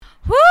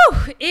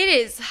It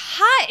is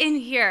hot in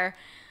here.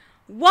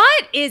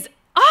 What is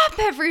up,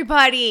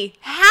 everybody?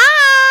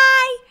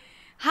 Hi.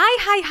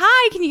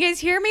 Hi. Can you guys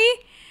hear me?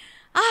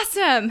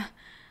 Awesome.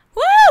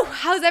 Woo!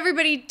 How's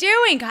everybody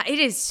doing? God, it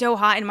is so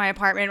hot in my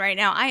apartment right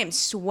now. I am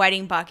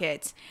sweating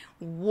buckets.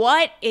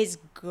 What is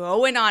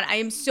going on? I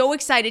am so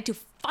excited to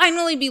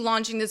finally be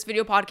launching this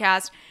video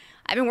podcast.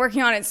 I've been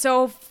working on it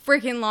so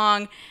freaking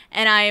long,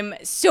 and I'm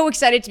so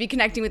excited to be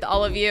connecting with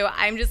all of you.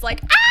 I'm just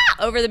like,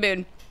 over the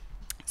moon.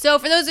 So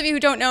for those of you who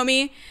don't know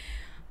me,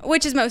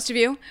 which is most of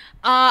you,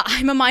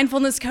 I'm a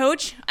mindfulness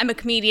coach. I'm a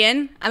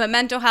comedian. I'm a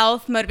mental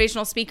health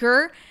motivational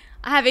speaker.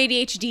 I have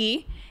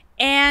ADHD,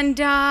 and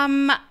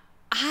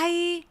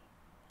I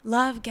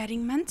love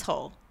getting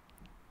mental.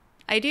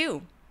 I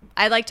do.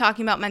 I like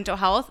talking about mental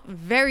health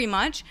very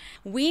much.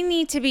 We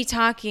need to be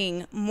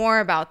talking more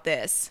about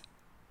this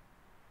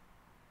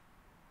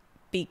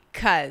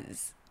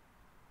because,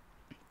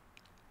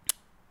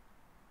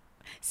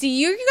 see,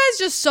 you guys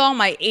just saw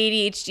my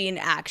ADHD in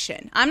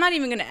action. I'm not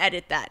even going to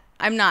edit that.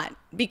 I'm not,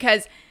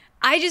 because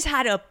I just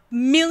had a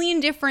million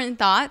different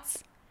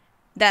thoughts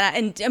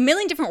and a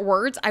million different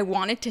words I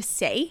wanted to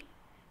say,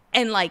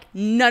 and like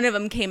none of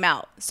them came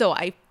out. So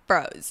I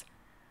froze.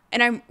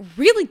 And I'm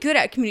really good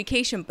at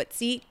communication, but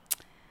see,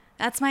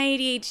 that's my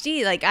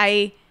ADHD. Like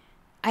I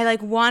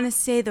like want to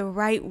say the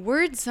right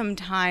words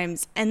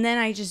sometimes, and then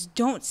I just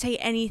don't say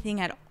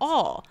anything at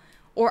all,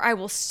 or I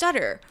will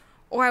stutter,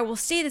 or I will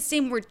say the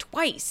same word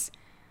twice.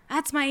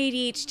 That's my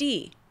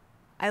ADHD.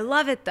 I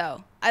love it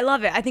though. I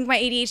love it. I think my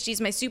ADHD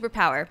is my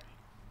superpower.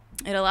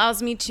 It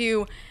allows me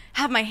to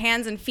have my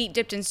hands and feet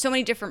dipped in so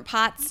many different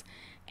pots,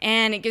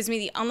 and it gives me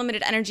the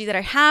unlimited energy that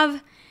I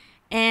have.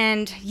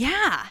 And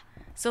yeah,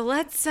 so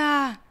let's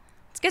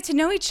get to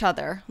know each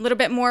other a little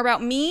bit more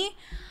about me.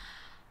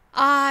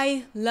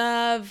 I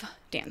love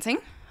dancing.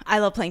 I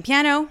love playing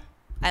piano.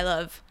 I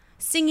love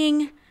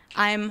singing.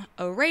 I'm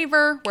a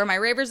raver. Where my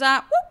ravers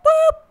at? Whoop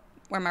whoop.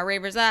 Where my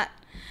ravers at?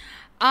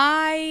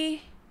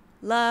 I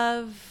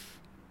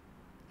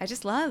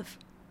just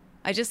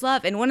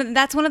love. And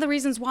that's one of the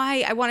reasons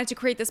why I wanted to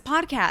create this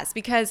podcast,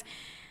 because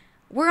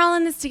we're all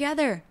in this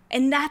together.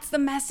 And that's the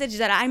message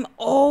that I'm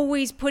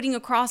always putting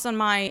across on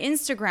my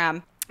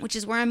Instagram, which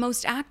is where I'm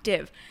most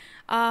active.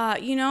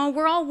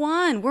 We're all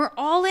one. We're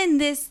all in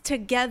this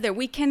together.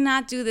 We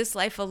cannot do this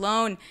life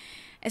alone,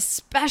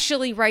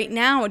 especially right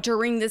now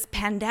during this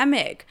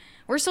pandemic.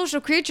 We're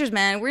social creatures,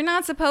 man. We're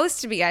not supposed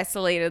to be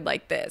isolated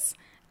like this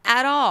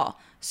at all.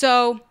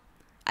 So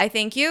I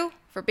thank you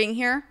for being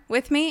here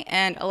with me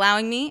and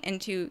allowing me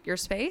into your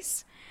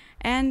space.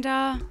 And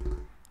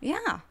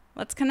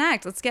let's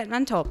connect. Let's get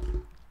mental.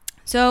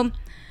 So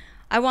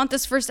I want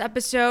this first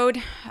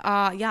episode.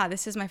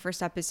 This is my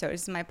first episode.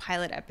 This is my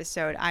pilot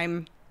episode.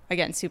 I'm,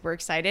 again, super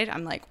excited.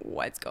 I'm like,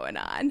 what's going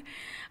on?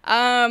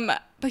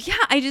 But yeah,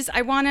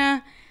 I want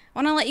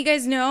to let you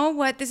guys know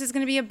what this is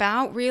going to be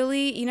about.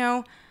 Really,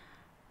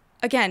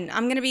 again,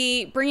 I'm going to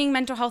be bringing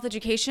mental health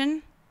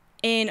education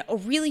in a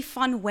really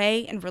fun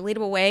way and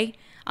relatable way.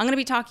 I'm going to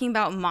be talking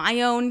about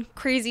my own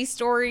crazy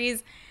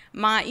stories,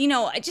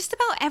 just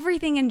about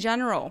everything in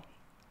general.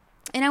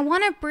 And I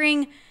want to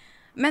bring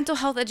mental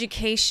health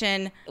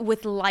education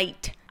with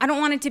light. I don't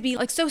want it to be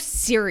like so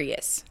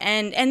serious.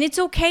 And it's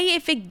okay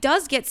if it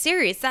does get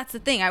serious. That's the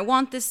thing. I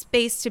want this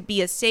space to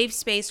be a safe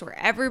space where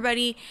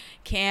everybody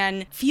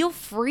can feel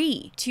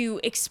free to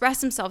express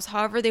themselves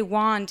however they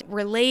want,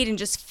 relate, and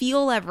just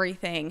feel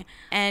everything.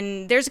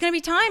 And there's going to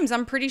be times,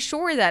 I'm pretty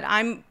sure, that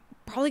I'm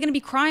probably going to be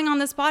crying on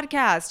this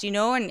podcast,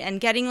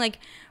 and getting like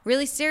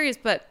really serious.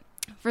 But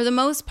for the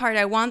most part,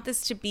 I want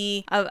this to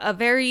be a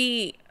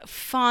very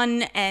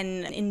fun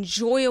and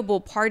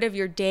enjoyable part of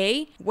your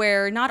day,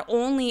 where not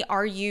only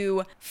are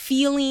you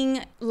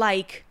feeling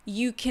like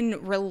you can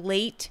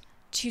relate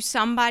to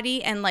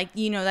somebody and like,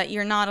 that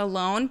you're not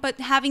alone, but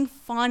having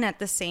fun at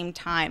the same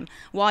time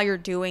while you're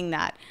doing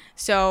that.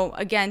 So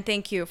again,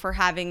 thank you for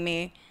having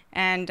me.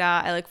 And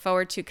I look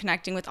forward to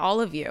connecting with all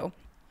of you.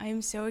 I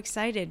am so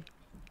excited.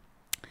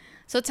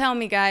 So tell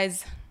me,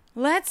 guys,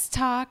 let's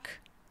talk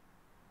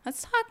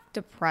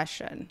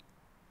depression.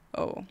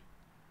 Oh,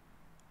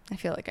 I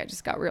feel like I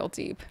just got real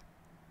deep.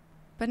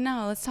 But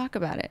no, let's talk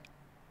about it.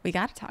 We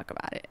got to talk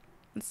about it.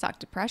 Let's talk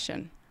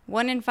depression.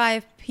 1 in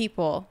 5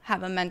 people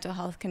have a mental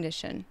health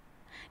condition.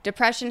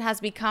 Depression has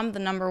become the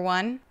number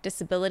 1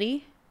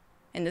 disability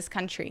in this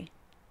country.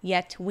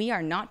 Yet we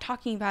are not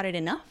talking about it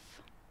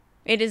enough.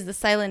 It is the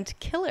silent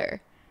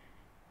killer.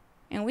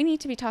 And we need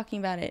to be talking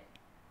about it.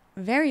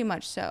 Very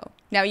much so.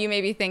 Now you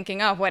may be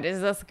thinking, oh, what does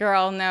this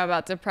girl know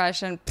about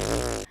depression?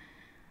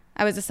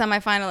 I was a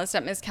semifinalist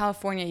at Miss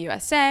California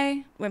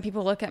USA. When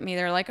people look at me,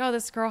 they're like, oh,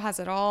 this girl has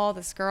it all.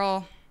 This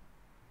girl,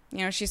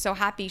 she's so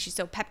happy. She's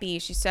so peppy.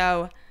 She's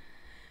so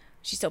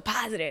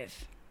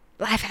positive.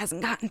 Life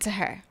hasn't gotten to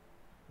her.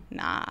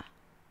 Nah,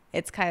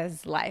 it's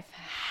because life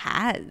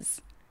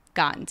has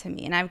gotten to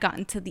me, and I've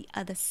gotten to the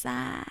other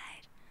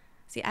side.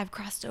 See, I've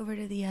crossed over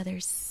to the other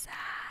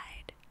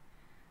side,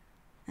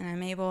 and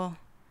I'm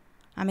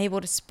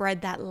able to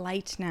spread that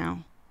light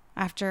now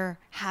after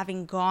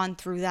having gone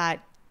through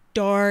that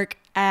dark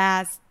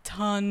ass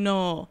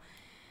tunnel.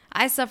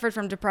 I suffered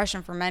from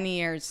depression for many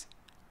years.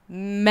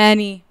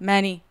 Many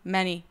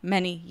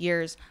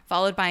years,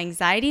 followed by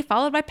anxiety,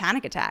 followed by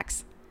panic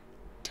attacks.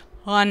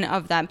 Ton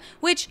of them,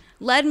 which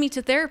led me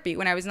to therapy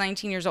when I was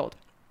 19 years old.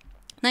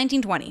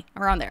 19, 20,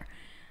 around there.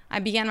 I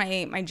began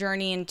my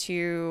journey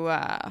into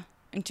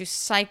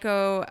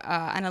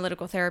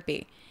psychoanalytical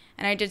therapy.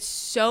 And I did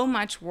so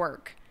much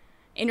work,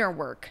 inner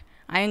work.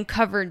 I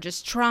uncovered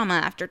just trauma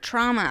after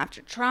trauma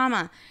after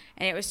trauma.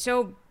 And it was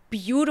so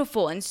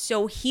beautiful and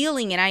so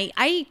healing. And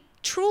I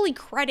truly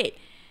credit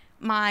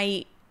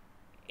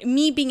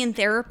me being in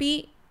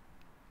therapy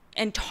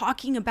and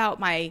talking about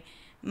my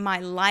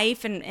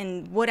life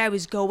and what I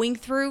was going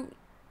through.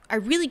 I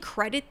really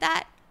credit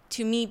that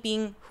to me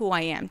being who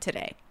I am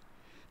today.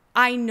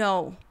 I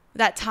know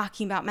that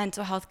talking about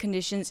mental health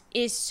conditions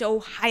is so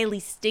highly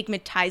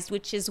stigmatized,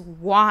 which is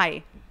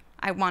why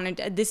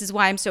this is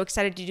why I'm so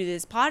excited to do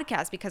this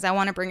podcast, because I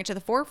want to bring it to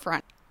the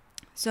forefront.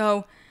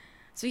 So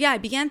yeah, I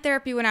began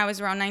therapy when I was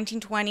around 19,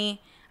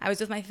 20. I was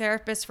with my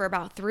therapist for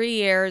about 3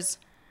 years.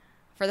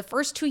 For the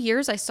first 2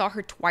 years, I saw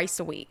her twice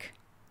a week.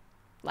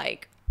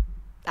 Like,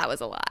 that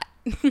was a lot.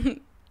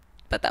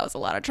 But that was a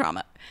lot of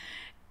trauma.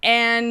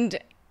 And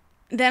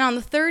then on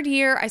the third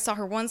year, I saw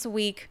her once a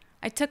week.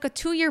 I took a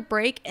 2-year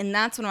break, and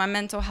that's when my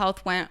mental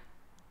health went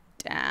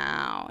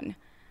down.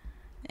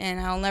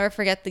 And I'll never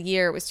forget the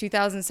year. It was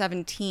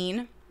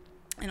 2017.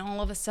 And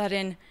all of a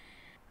sudden,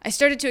 I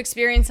started to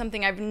experience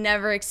something I've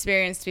never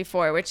experienced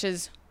before, which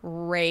is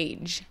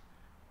rage.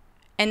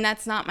 And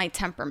that's not my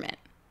temperament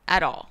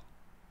at all.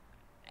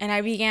 And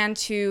I began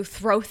to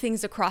throw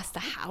things across the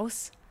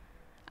house.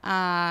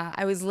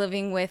 I was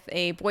living with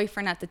a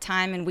boyfriend at the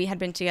time, and we had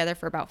been together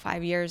for about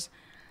 5 years.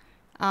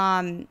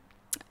 And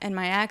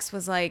my ex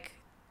was like,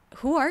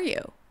 "Who are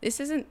you? This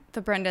isn't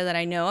the Brenda that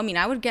I know." I mean,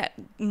 I would get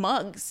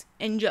mugs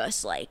and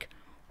just like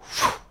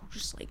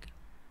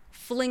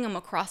fling them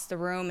across the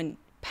room and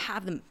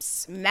have them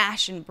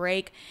smash and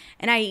break.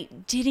 And I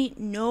didn't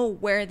know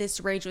where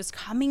this rage was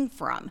coming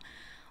from.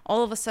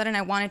 All of a sudden,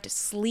 I wanted to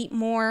sleep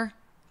more.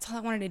 That's all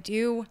I wanted to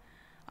do.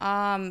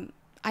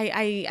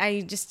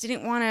 I just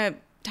didn't want to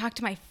talk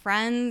to my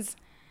friends.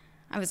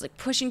 I was like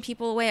pushing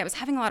people away. I was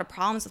having a lot of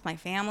problems with my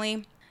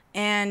family.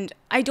 And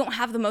I don't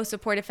have the most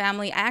supportive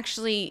family. I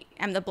actually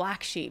am the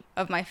black sheep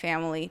of my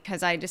family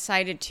because I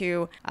decided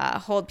to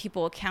hold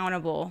people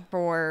accountable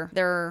for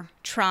their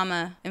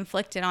trauma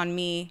inflicted on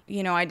me.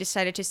 You know, I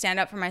decided to stand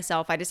up for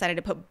myself. I decided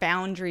to put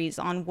boundaries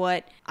on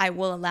what I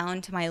will allow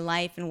into my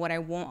life and what I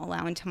won't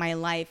allow into my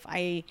life.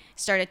 I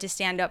started to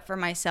stand up for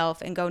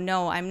myself and go,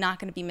 no, I'm not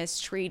going to be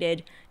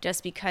mistreated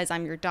just because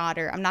I'm your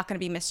daughter. I'm not going to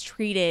be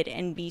mistreated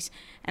and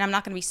I'm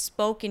not going to be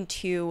spoken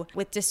to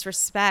with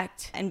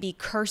disrespect and be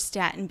cursed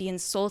at and be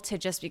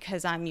insulted just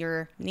because I'm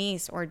your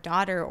niece or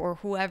daughter or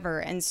whoever.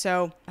 And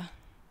so,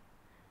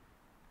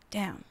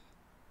 damn,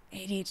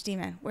 ADHD,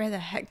 man, where the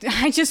heck did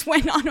I just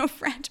went on a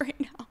rant right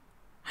now?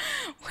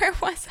 Where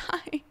was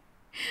I?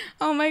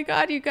 Oh my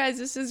God, you guys,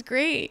 this is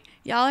great.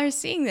 Y'all are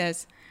seeing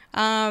this.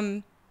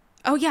 Oh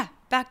yeah,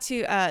 back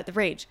to the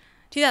rage.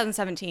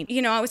 2017.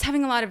 You know, I was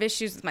having a lot of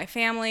issues with my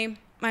family.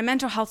 My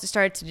mental health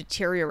started to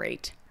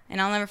deteriorate. And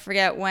I'll never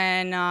forget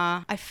when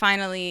I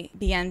finally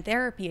began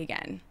therapy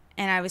again.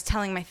 And I was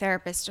telling my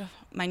therapist,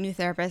 my new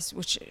therapist,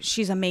 which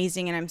she's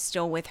amazing and I'm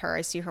still with her.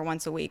 I see her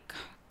once a week.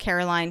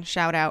 Caroline,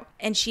 shout out.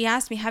 And she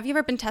asked me, have you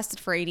ever been tested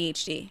for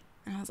ADHD?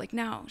 And I was like,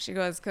 no. She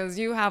goes, because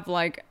you have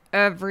like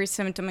every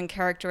symptom and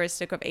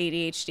characteristic of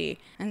ADHD.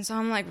 And so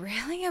I'm like,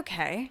 really?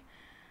 Okay.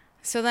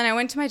 So then I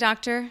went to my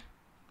doctor.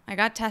 I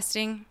got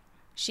testing.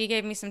 She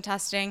gave me some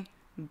testing.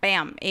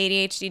 Bam,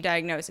 ADHD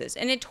diagnosis.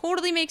 And it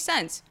totally makes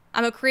sense.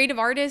 I'm a creative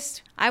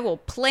artist. I will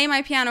play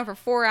my piano for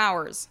 4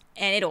 hours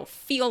and it'll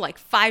feel like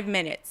 5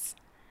 minutes.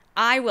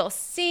 I will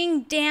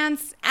sing,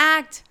 dance,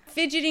 act,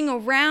 fidgeting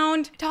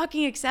around,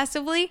 talking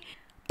excessively,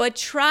 but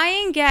try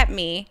and get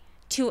me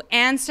to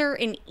answer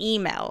an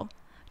email.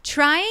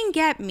 Try and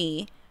get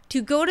me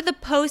to go to the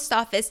post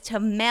office to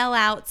mail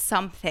out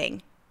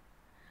something.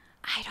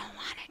 I don't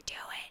want to do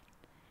it.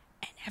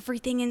 And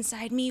everything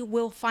inside me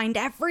will find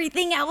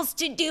everything else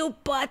to do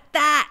but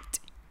that.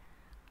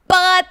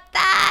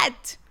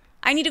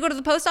 I need to go to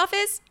the post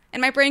office,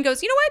 and my brain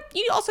goes, you know what?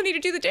 You also need to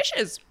do the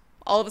dishes.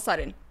 All of a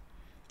sudden,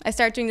 I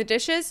start doing the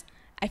dishes.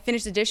 I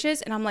finish the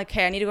dishes, and I'm like,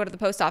 hey, I need to go to the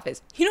post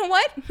office. You know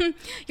what?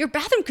 Your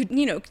bathroom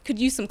could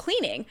use some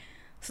cleaning.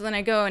 So then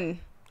I go and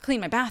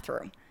clean my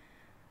bathroom.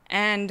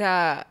 And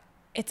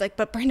it's like,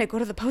 but Brenda, go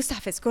to the post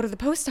office. Go to the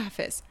post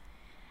office.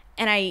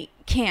 And I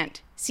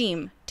can't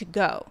seem to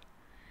go.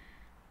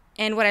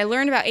 And what I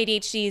learned about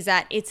ADHD is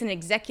that it's an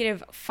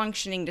executive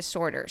functioning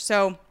disorder.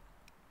 So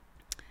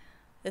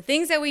the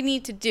things that we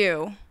need to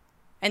do,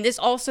 and this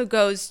also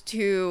goes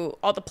to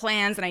all the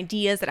plans and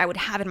ideas that I would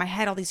have in my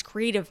head, all these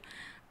creative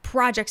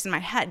projects in my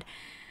head.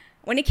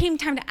 When it came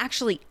time to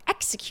actually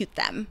execute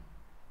them,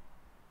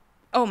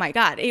 oh my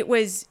God, it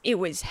was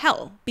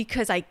hell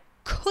because I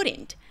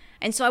couldn't.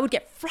 And so I would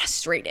get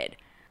frustrated.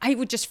 I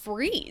would just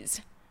freeze.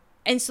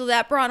 And so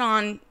that brought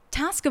on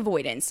task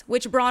avoidance,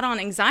 which brought on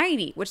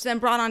anxiety, which then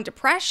brought on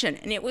depression.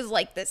 And it was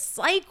like this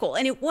cycle.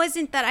 And it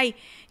wasn't that I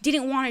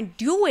didn't want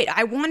to do it.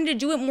 I wanted to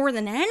do it more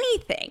than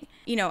anything.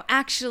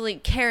 Actually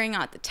carrying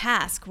out the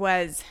task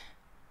was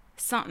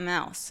something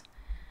else.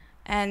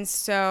 And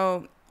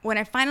so when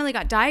I finally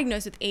got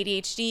diagnosed with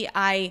ADHD,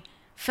 I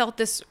felt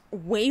this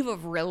wave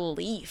of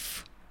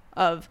relief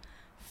of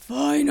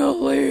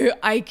finally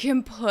I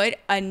can put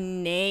a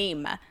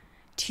name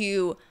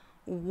to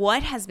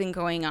what has been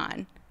going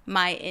on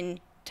my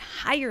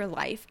entire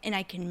life, and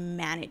I can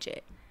manage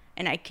it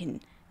and I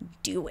can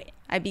do it.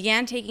 I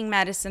began taking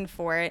medicine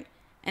for it,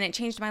 and it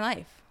changed my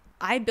life.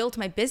 I built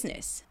my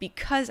business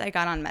because I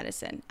got on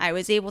medicine. I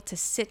was able to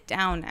sit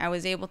down. I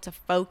was able to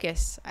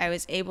focus. I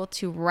was able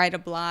to write a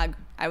blog.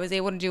 I was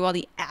able to do all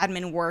the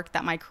admin work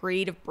that my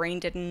creative brain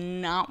did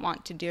not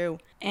want to do.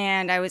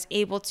 And I was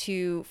able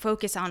to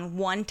focus on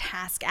one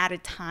task at a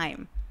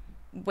time,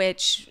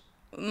 which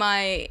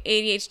my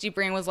ADHD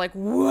brain was like,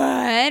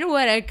 what?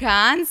 What a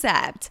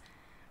concept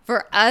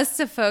for us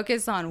to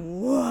focus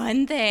on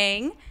one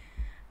thing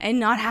and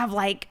not have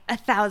like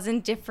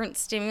 1,000 different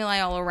stimuli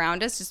all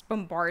around us just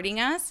bombarding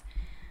us.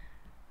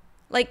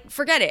 Like,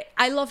 forget it.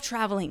 I love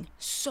traveling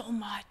so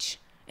much.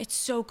 It's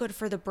so good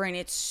for the brain.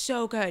 It's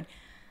so good.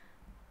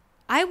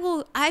 I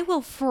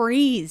will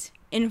freeze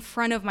in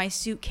front of my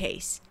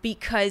suitcase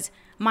because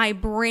my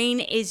brain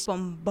is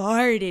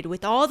bombarded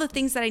with all the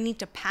things that I need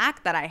to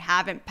pack that I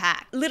haven't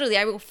packed. Literally,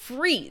 I will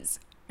freeze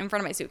in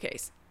front of my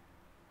suitcase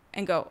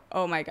and go,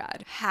 oh my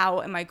God,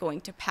 how am I going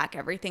to pack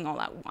everything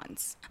all at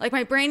once? Like,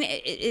 my brain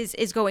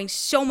is going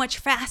so much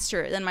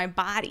faster than my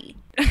body.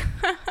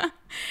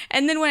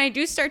 And then when I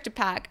do start to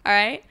pack, all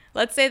right,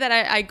 let's say that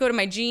I go to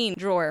my jean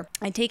drawer,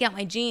 I take out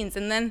my jeans,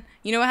 and then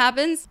you know what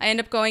happens? I end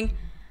up going,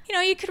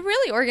 you could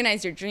really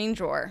organize your jean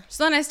drawer.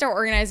 So then I start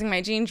organizing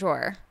my jean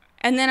drawer.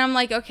 And then I'm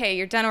like, okay,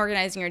 you're done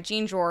organizing your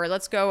jean drawer.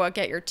 Let's go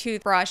get your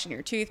toothbrush and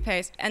your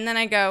toothpaste. And then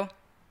I go,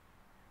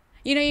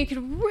 you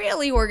could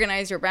really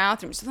organize your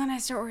bathroom. So then I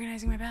start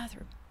organizing my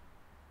bathroom.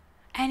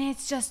 And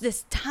it's just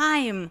this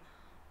time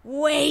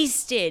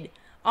wasted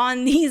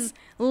on these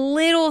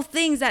little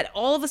things that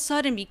all of a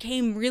sudden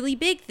became really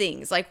big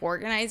things, like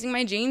organizing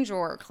my jean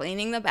drawer,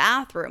 cleaning the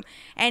bathroom.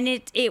 And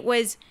it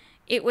was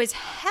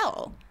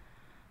hell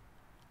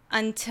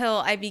until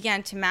I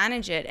began to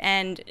manage it.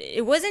 And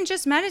it wasn't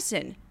just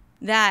medicine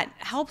that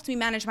helped me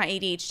manage my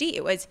ADHD.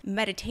 It was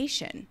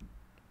meditation.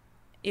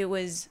 It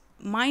was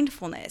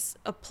mindfulness,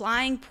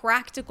 applying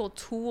practical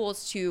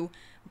tools to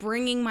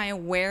bringing my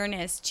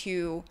awareness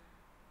to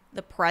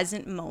the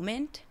present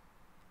moment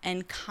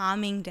and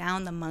calming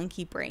down the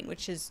monkey brain,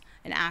 which is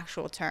an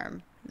actual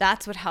term.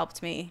 That's what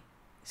helped me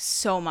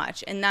so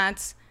much. And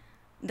that's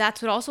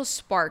what also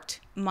sparked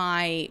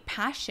my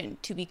passion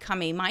to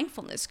become a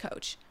mindfulness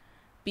coach,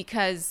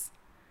 because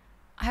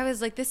I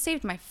was like, this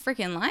saved my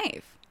freaking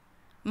life.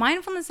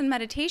 Mindfulness and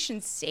meditation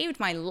saved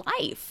my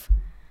life.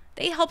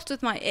 It helped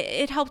with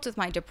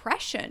my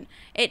depression.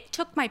 It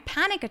took my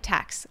panic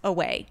attacks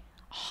away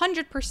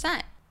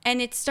 100%. And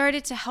it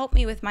started to help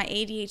me with my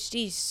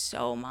ADHD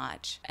so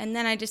much. And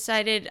then I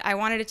decided I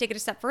wanted to take it a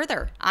step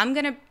further. I'm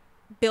going to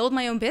build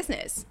my own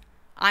business.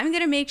 I'm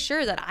going to make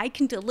sure that I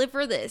can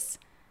deliver this,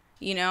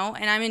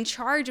 and I'm in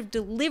charge of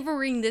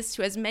delivering this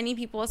to as many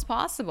people as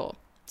possible.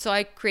 So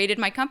I created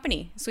my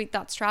company, Sweet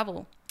Thoughts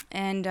Travel.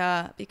 And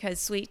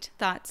because sweet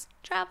thoughts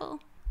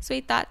travel,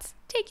 sweet thoughts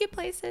take you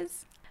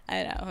places.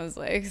 I know, it was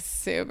like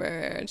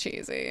super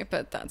cheesy,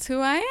 but that's who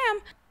I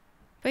am.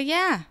 But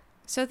yeah,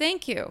 so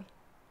thank you.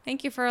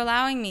 Thank you for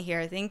allowing me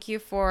here. Thank you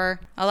for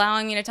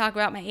allowing me to talk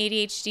about my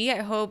ADHD.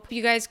 I hope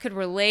you guys could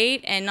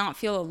relate and not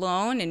feel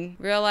alone and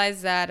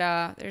realize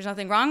that there's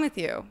nothing wrong with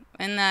you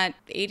and that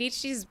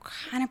ADHD is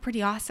kind of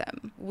pretty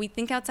awesome. We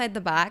think outside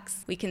the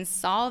box. We can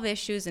solve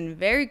issues in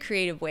very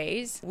creative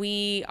ways.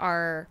 We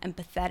are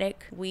empathetic.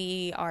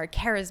 We are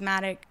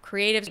charismatic,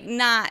 creative.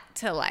 Not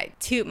to like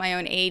toot my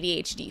own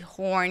ADHD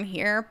horn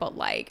here, but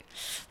like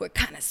we're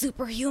kind of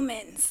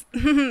superhumans.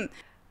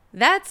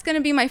 That's going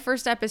to be my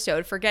first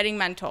episode for Getting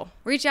Mental.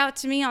 Reach out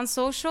to me on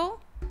social.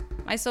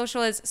 My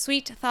social is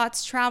Sweet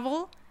Thoughts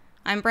Travel.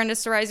 I'm Brenda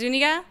Sarai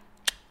Zuniga.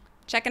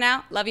 Checking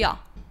out. Love y'all.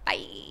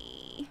 Bye.